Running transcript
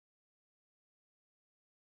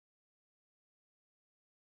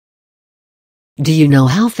Do you know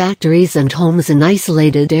how factories and homes in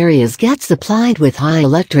isolated areas get supplied with high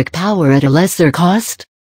electric power at a lesser cost?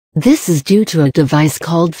 This is due to a device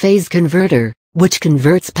called phase converter, which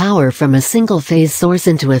converts power from a single-phase source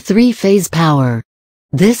into a three-phase power.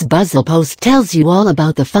 This Buzzle post tells you all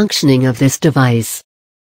about the functioning of this device.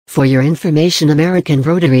 For your information, American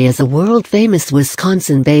Rotary is a world-famous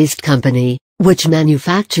Wisconsin-based company, which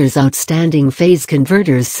manufactures outstanding phase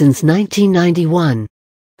converters since 1991.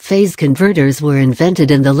 Phase converters were invented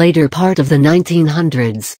in the later part of the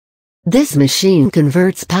 1900s. This machine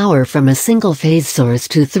converts power from a single-phase source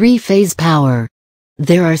to three-phase power.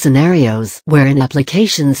 There are scenarios wherein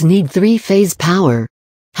applications need three-phase power.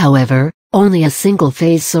 However, only a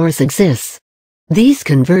single-phase source exists. These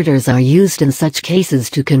converters are used in such cases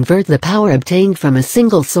to convert the power obtained from a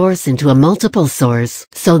single source into a multiple source,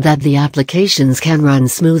 so that the applications can run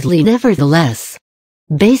smoothly nevertheless.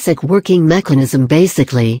 Basic working mechanism: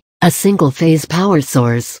 basically, a single-phase power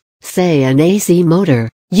source, say an AC motor,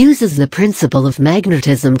 uses the principle of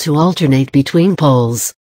magnetism to alternate between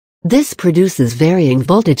poles. This produces varying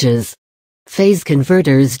voltages. Phase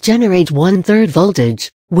converters generate one-third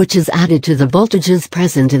voltage, which is added to the voltages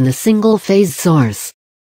present in the single-phase source.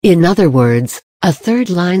 In other words, a third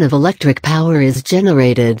line of electric power is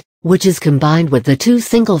generated, which is combined with the two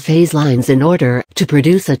single-phase lines in order to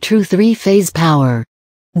produce a true three-phase power.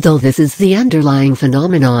 Though this is the underlying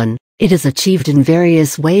phenomenon, it is achieved in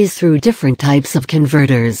various ways through different types of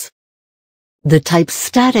converters. The type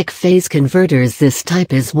static phase converters. This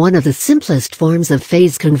type is one of the simplest forms of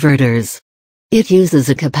phase converters. It uses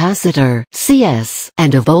a capacitor, CS,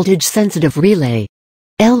 and a voltage-sensitive relay.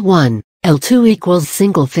 L1, L2 equals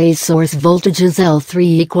single-phase source voltages. L3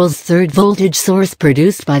 equals third voltage source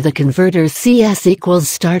produced by the converter. CS equals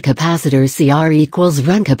start capacitor. CR equals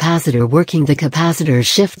run capacitor. Working: the capacitor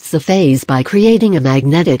shifts the phase by creating a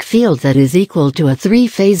magnetic field that is equal to a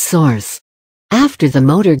three-phase source. After the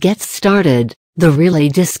motor gets started, the relay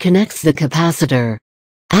disconnects the capacitor.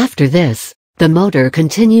 After this, the motor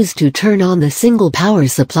continues to turn on the single power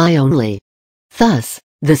supply only. Thus,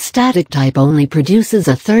 the static type only produces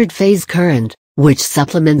a third-phase current, which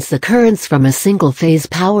supplements the currents from a single-phase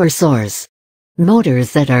power source.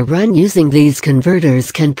 Motors that are run using these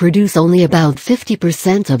converters can produce only about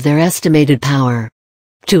 50% of their estimated power.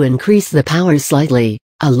 To increase the power slightly,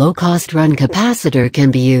 a low-cost run capacitor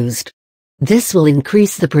can be used. This will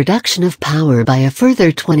increase the production of power by a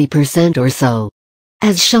further 20% or so.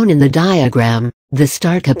 As shown in the diagram, the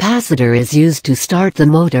start capacitor is used to start the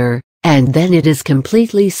motor, and then it is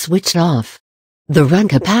completely switched off. The run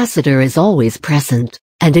capacitor is always present,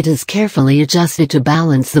 and it is carefully adjusted to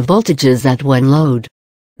balance the voltages at one load.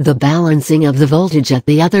 The balancing of the voltage at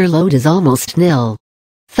the other load is almost nil.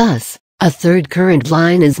 Thus, a third current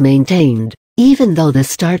line is maintained, even though the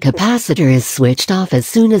start capacitor is switched off as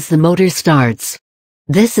soon as the motor starts.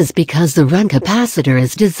 This is because the run capacitor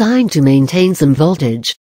is designed to maintain some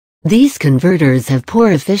voltage. These converters have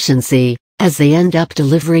poor efficiency, as they end up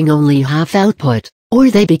delivering only half output, or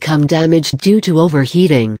they become damaged due to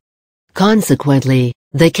overheating. Consequently,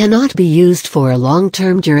 they cannot be used for a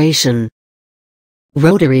long-term duration.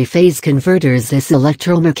 Rotary phase converters. This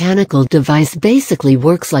electromechanical device basically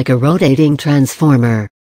works like a rotating transformer.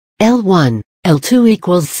 L1, L2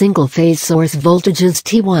 equals single-phase source voltages.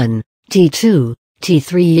 T1, T2,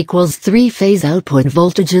 T3 equals three-phase output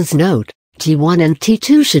voltages. Note: T1 and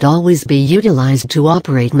T2 should always be utilized to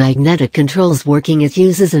operate magnetic controls. Working: it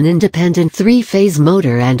uses an independent three-phase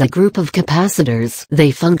motor and a group of capacitors.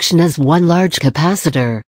 They function as one large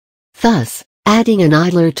capacitor. Thus, adding an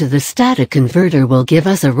idler to the static converter will give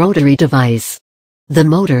us a rotary device. The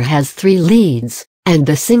motor has three leads, and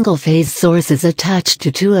the single-phase source is attached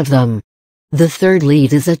to two of them. The third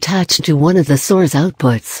lead is attached to one of the source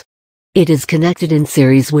outputs. It is connected in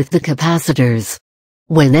series with the capacitors.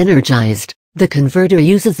 When energized, the converter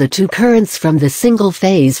uses the two currents from the single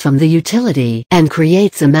phase from the utility and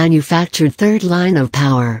creates a manufactured third line of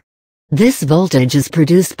power. This voltage is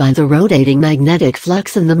produced by the rotating magnetic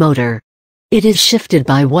flux in the motor. It is shifted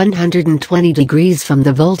by 120 degrees from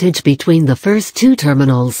the voltage between the first two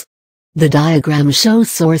terminals. The diagram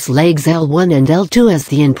shows source legs L1 and L2 as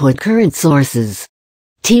the input current sources.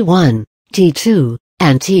 T1, T2,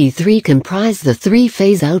 and T3 comprise the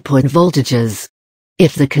three-phase output voltages.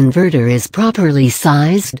 If the converter is properly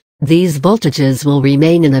sized, these voltages will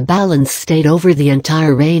remain in a balanced state over the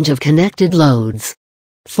entire range of connected loads.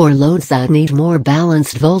 For loads that need more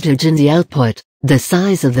balanced voltage in the output, the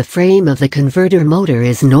size of the frame of the converter motor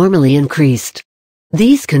is normally increased.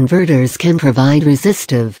 These converters can provide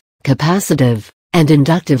resistive, capacitive, and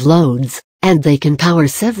inductive loads, and they can power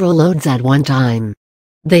several loads at one time.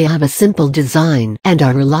 They have a simple design and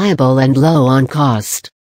are reliable and low on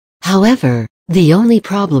cost. However, the only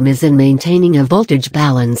problem is in maintaining a voltage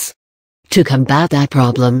balance. To combat that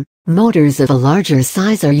problem, motors of a larger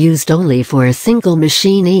size are used only for a single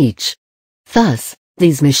machine each. Thus,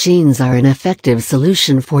 these machines are an effective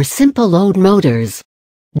solution for simple load motors.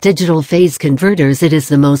 Digital phase converters. It is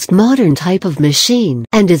the most modern type of machine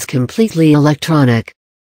and is completely electronic.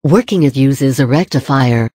 Working, it uses a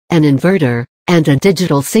rectifier, an inverter, and a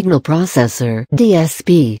digital signal processor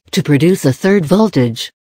 (DSP) to produce a third voltage.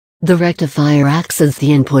 The rectifier acts as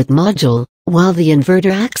the input module, while the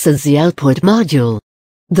inverter acts as the output module.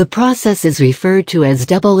 The process is referred to as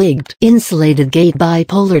double-IGBT insulated gate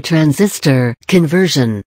bipolar transistor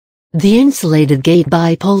conversion. The insulated gate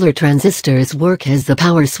bipolar transistors work as the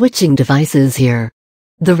power switching devices here.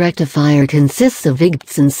 The rectifier consists of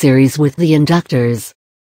IGBTs in series with the inductors.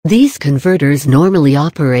 These converters normally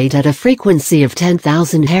operate at a frequency of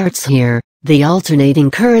 10,000 Hz here. The alternating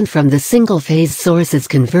current from the single-phase source is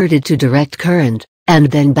converted to direct current, and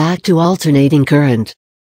then back to alternating current.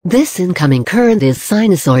 This incoming current is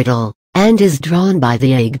sinusoidal, and is drawn by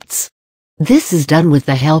the IGBTs. This is done with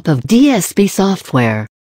the help of DSP software.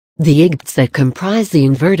 The IGBTs that comprise the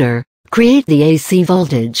inverter create the AC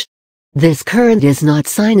voltage. This current is not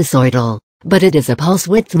sinusoidal, but it is a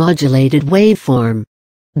pulse-width modulated waveform.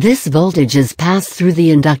 This voltage is passed through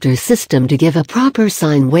the inductor system to give a proper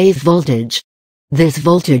sine wave voltage. This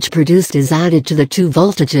voltage produced is added to the two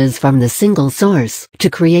voltages from the single source to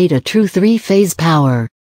create a true three-phase power.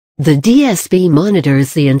 The DSP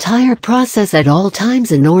monitors the entire process at all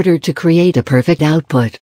times in order to create a perfect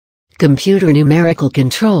output. Computer numerical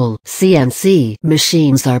control (CNC)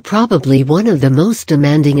 machines are probably one of the most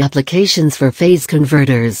demanding applications for phase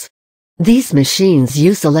converters. These machines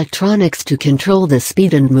use electronics to control the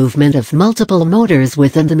speed and movement of multiple motors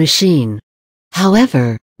within the machine.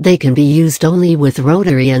 However, they can be used only with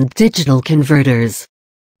rotary and digital converters.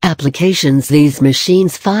 Applications. These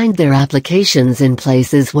machines find their applications in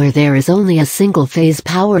places where there is only a single-phase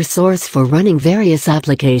power source for running various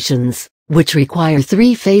applications, which require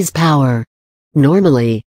three-phase power.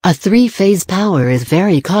 Normally, a three-phase power is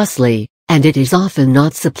very costly, and it is often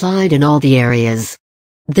not supplied in all the areas.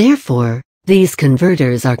 Therefore, these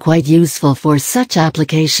converters are quite useful for such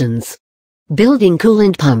applications. Building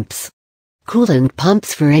coolant pumps. Coolant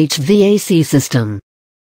pumps for HVAC system.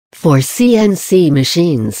 For CNC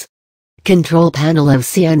machines. Control panel of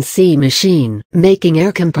CNC machine, making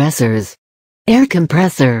air compressors. Air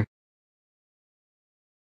compressor.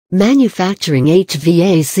 Manufacturing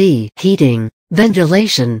HVAC, heating,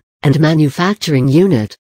 ventilation, and manufacturing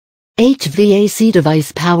unit. HVAC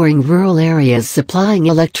device powering rural areas, supplying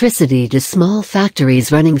electricity to small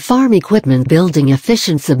factories, running farm equipment, building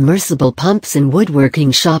efficient submersible pumps in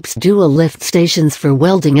woodworking shops, dual lift stations for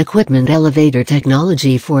welding equipment, elevator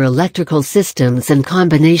technology for electrical systems in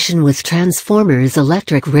combination with transformers,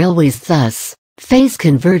 electric railways. Thus, phase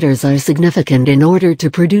converters are significant in order to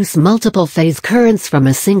produce multiple phase currents from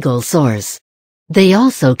a single source. They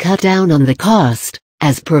also cut down on the cost,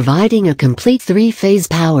 as providing a complete three-phase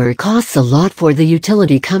power costs a lot for the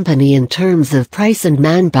utility company in terms of price and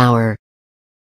manpower.